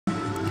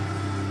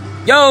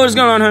Yo, what's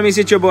going on, homies?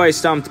 It's your boy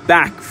Stumped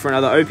back for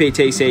another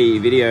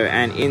OPTC video,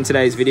 and in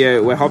today's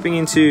video we're hopping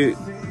into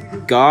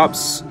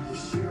Garp's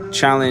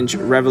Challenge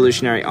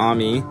Revolutionary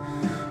Army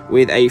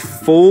with a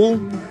full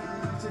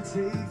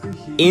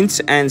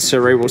INT and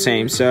Cerebral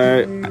team.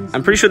 So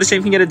I'm pretty sure this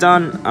team can get it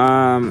done.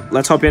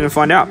 Let's hop in and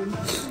find out.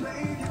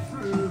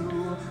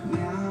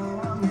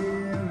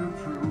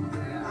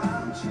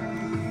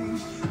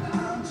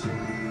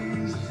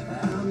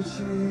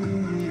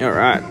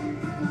 Alright.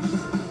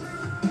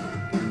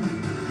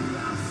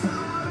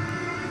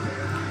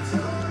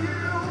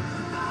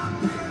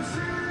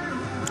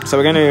 So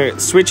we're going to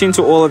switch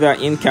into all of our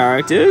INT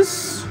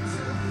characters.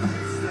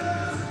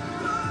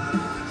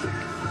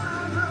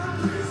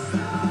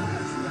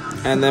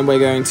 And then we're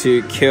going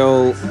to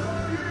kill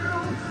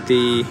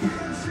the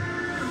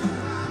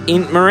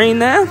INT Marine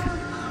there.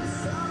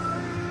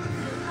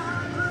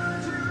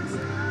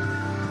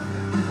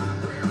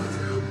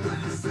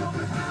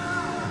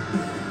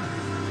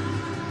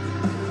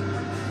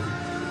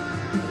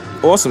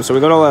 Awesome, so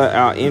we got all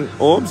our INT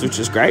orbs, which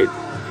is great.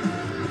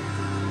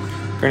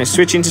 We're going to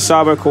switch into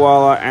Sabo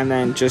Koala and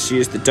then just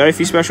use the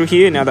Dofi special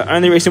here. Now, the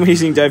only reason we're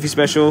using Dofi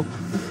special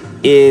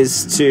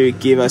is to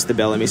give us the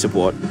Bellamy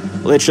support.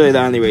 Literally the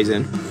only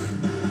reason.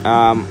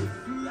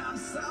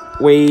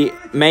 We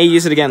may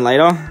use it again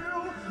later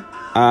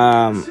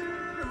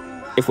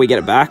if we get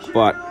it back,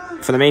 but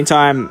for the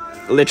meantime,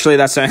 literally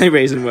that's the only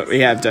reason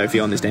we have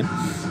Dofi on this team.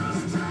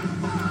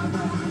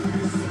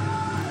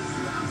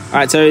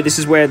 Alright, so this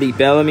is where the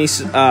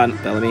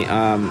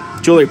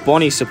Jewelry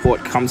Bonnie support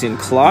comes in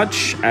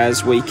clutch,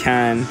 as we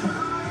can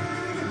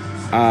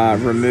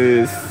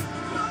remove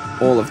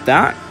all of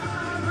that.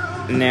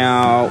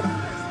 Now,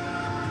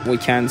 we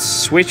can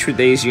switch with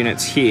these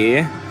units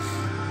here,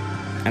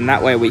 and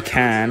that way we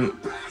can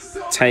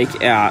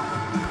take out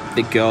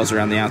the girls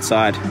around the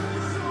outside.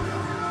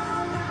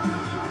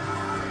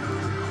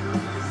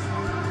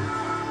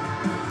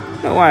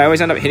 No way, I always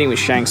end up hitting with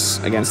Shanks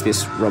against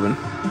this Robin.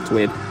 It's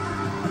weird.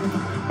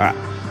 Alright.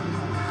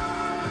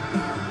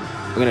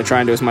 We're going to try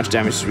and do as much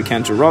damage as we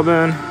can to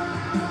Robin.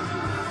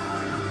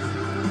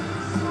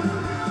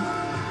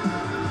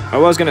 I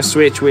was going to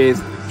switch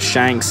with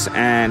Shanks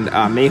and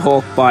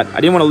Mihawk, but I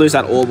didn't want to lose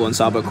that orb on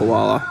Sabo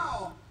Koala.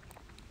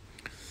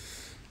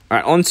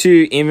 Alright, on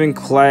to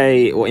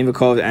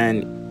Invicov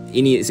and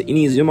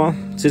Inizuma,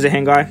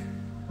 Scissorhand guy.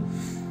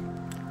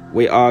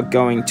 We are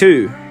going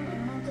to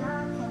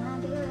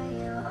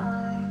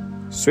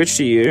switch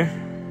to you.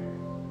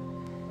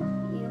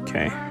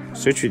 Okay,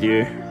 switch with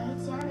you.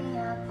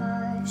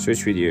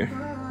 Switch with you.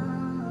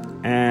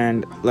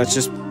 And let's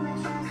just...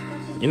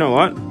 You know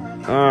what?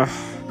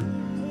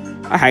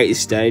 I hate this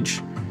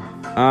stage.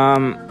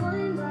 Man.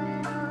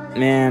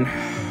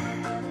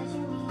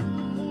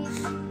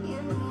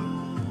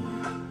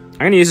 I'm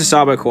going to use the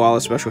Sabo Koala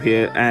special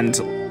here, and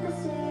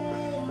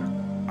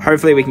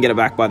hopefully we can get it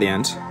back by the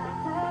end.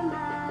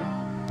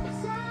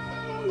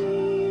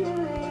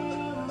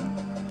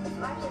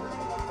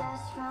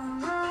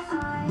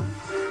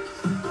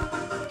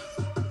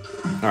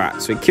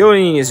 Alright, so we kill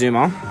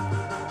Inazuma.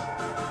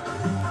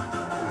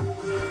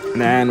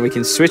 And then we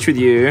can switch with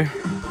you.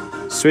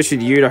 Switch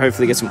with you to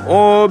hopefully get some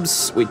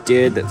orbs. We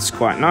did, that's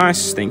quite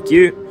nice, thank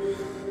you.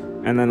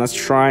 And then let's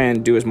try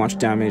and do as much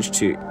damage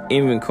to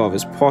Ivankov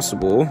as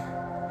possible.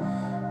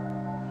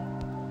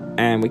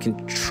 And we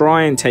can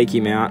try and take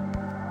him out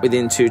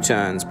within 2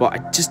 turns. But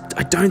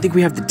I don't think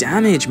we have the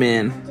damage,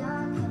 man.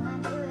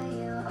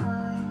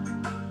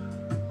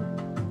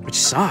 Which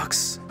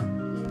sucks.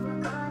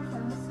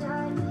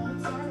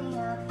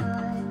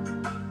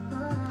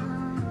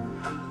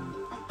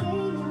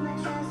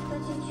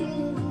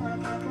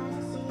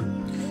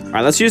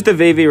 Alright, let's use the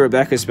VV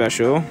Rebecca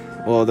special,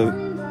 or the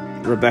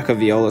Rebecca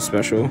Viola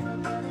special.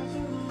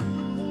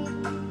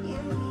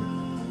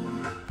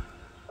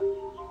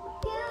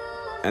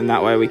 And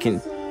that way we can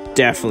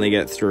definitely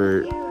get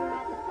through.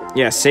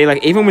 Yeah, see,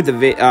 like, even with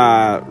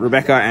the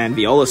Rebecca and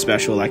Viola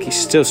special, like, he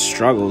still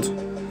struggled.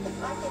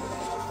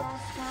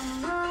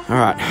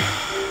 Alright.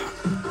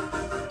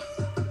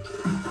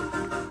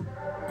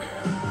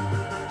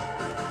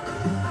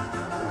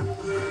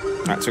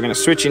 Alright, so we're going to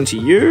switch into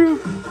you.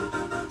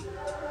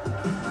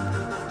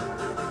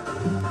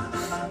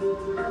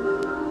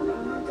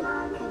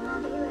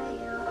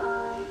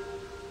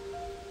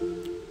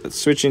 Let's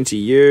switch into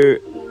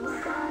you.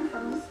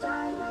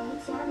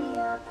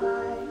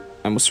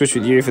 And we'll switch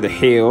with you for the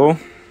heal.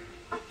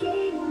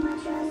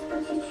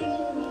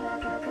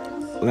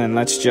 Then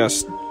let's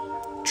just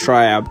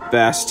try our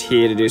best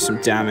here to do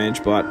some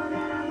damage, but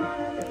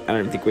I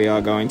don't think we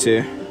are going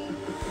to.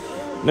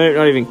 No,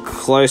 not even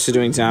close to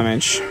doing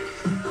damage.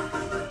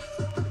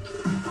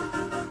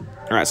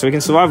 Alright, so we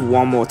can survive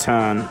one more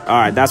turn.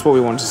 Alright, that's what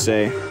we want to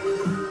see.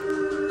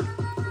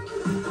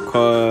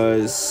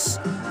 Because...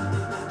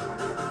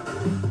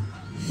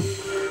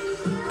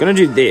 gonna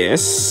do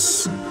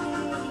this.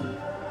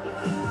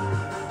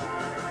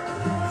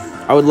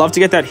 I would love to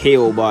get that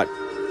heal, but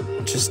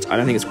I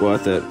don't think it's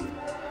worth it.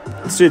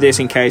 Let's do this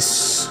in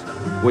case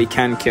we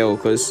can kill,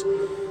 because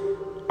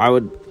I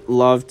would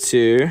love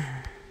to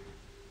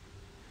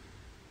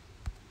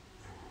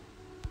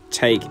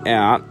take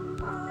out...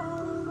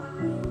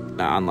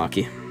 Nah,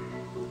 unlucky.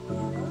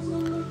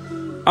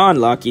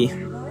 Unlucky.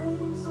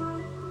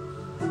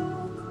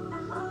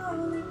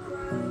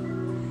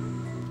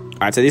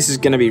 Alright, so this is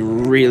going to be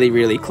really,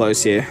 really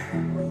close here.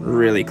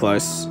 Really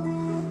close.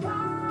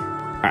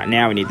 Alright,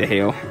 now we need the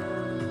heal.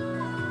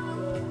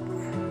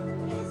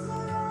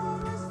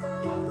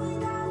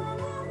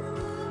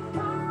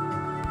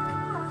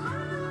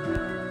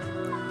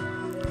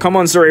 Come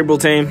on, Cerebral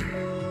team.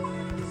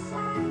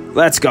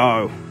 Let's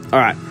go.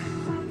 Alright.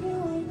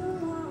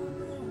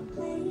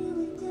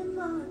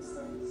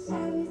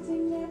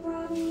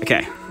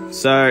 Okay,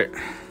 so...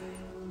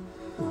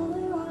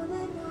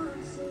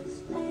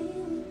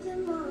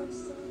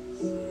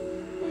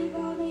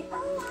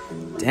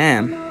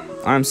 Damn,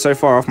 I'm so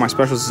far off my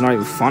specials, it's not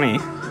even funny.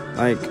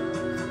 Like...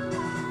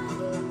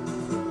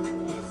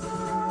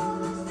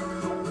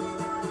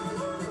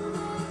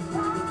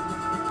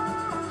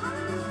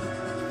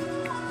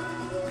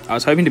 I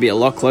was hoping to be a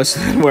lot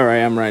closer than where I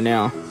am right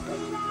now.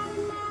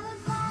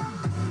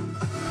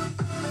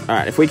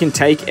 Alright, if we can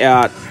take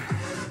out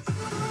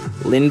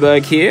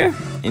Lindbergh here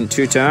in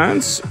 2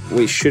 turns,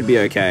 we should be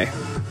okay.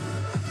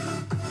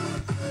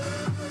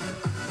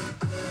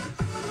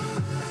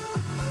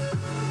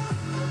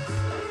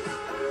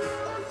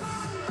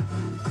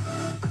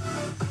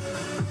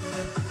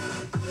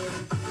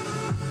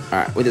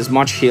 Alright, with as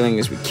much healing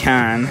as we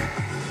can.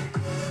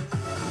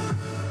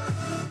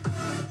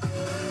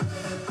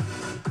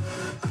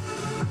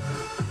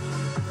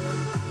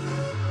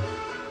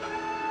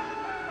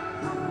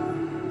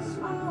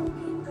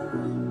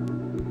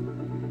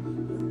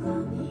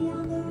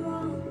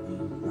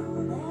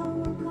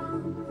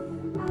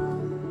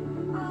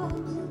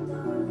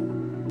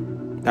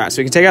 Alright,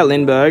 so we can take out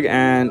Lindbergh,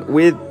 and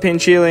with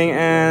pinch healing,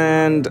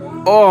 and...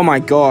 Oh my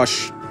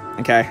gosh.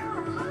 Okay.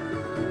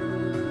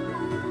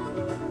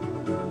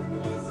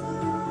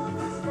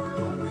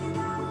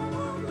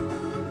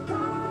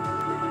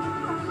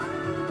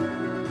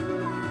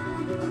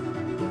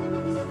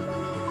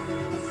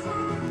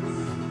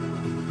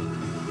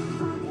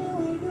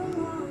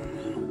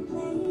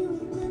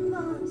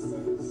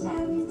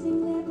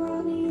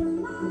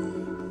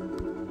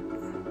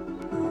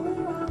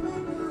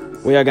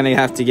 We are going to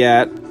have to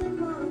get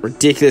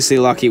ridiculously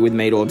lucky with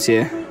meat orbs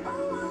here.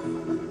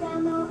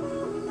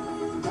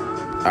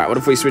 Alright, what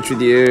if we switch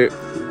with you?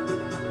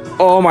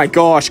 Oh my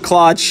gosh,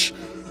 clutch.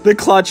 The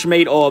clutch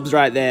meat orbs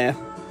right there.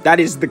 That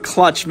is the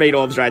clutch meat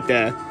orbs right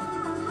there.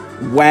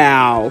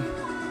 Wow.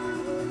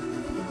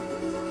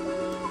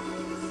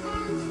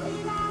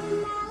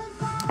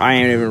 I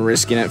ain't even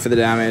risking it for the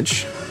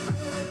damage.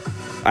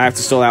 I have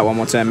to stall out one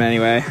more turn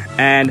anyway.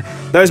 And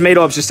those meat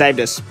orbs just saved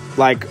us.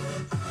 Like...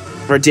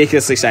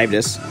 ridiculously saved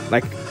us.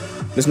 Like,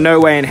 there's no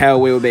way in hell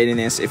we were beating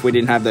this if we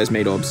didn't have those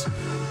meat orbs.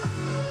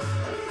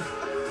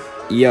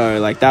 Yo,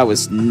 like, that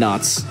was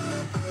nuts.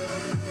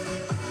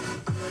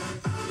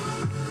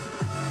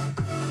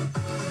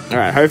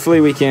 Alright,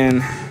 hopefully we can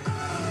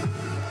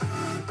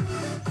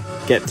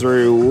get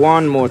through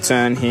one more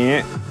turn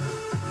here,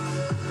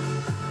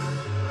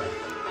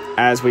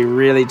 as we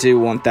really do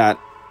want that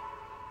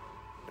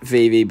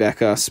VV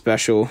Becca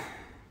special.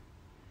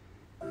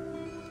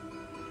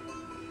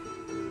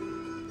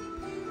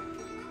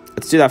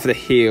 Let's do that for the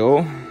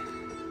heal.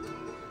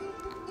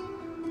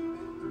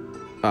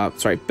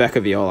 Sorry, Becca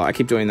Viola. I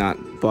keep doing that,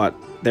 but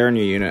they're a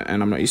new unit,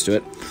 and I'm not used to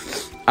it.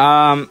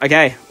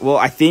 Okay, well,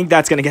 I think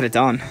that's going to get it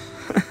done.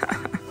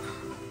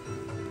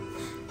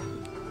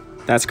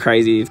 That's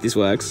crazy if this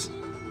works.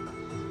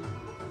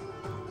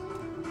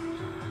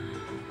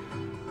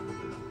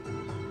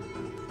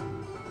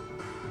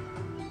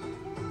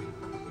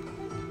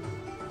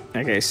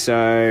 Okay,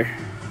 so...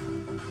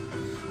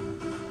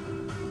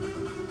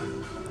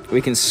 we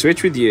can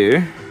switch with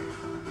you,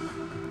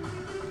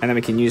 and then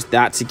we can use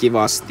that to give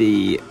us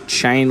the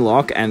chain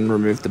lock and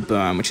remove the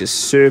burn, which is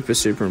super,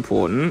 super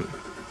important.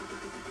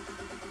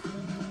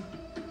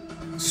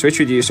 Switch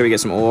with you so we get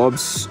some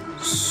orbs.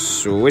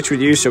 Switch with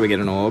you so we get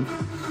an orb.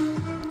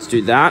 Let's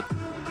do that.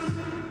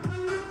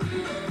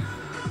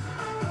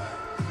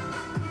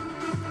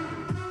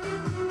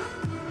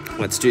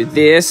 Let's do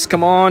this.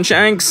 Come on,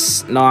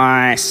 Shanks.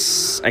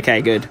 Nice.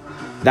 Okay, good.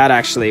 That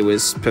actually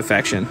was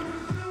perfection.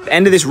 The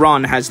end of this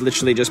run has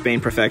literally just been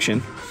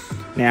perfection.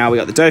 Now we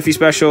got the Dofi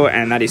special,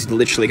 and that is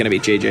literally going to be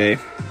GG.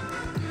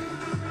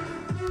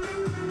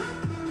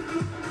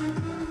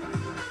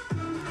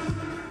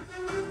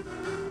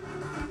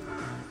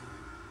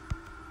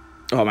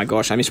 Oh my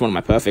gosh, I missed one of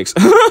my perfects.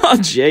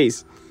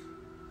 Jeez.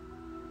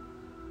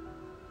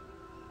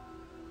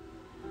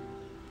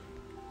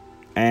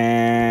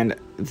 And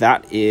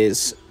that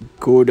is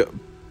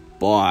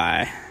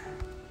goodbye.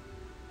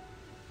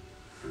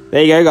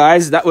 There you go,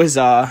 guys. That was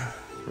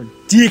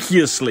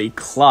ridiculously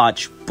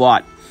clutch,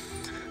 but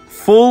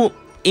full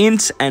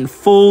INT and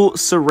full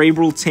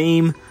Cerebral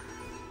team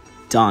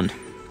done.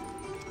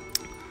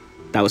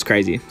 That was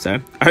crazy. So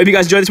I hope you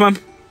guys enjoyed this one.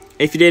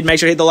 If you did, make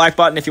sure to hit the like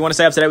button. If you want to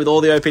stay up to date with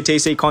all the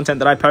OPTC content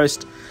that I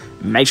post,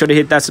 make sure to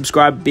hit that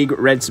big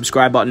red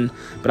subscribe button.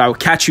 But I will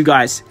catch you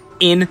guys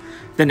in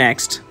the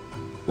next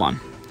one.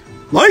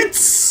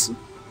 Lights!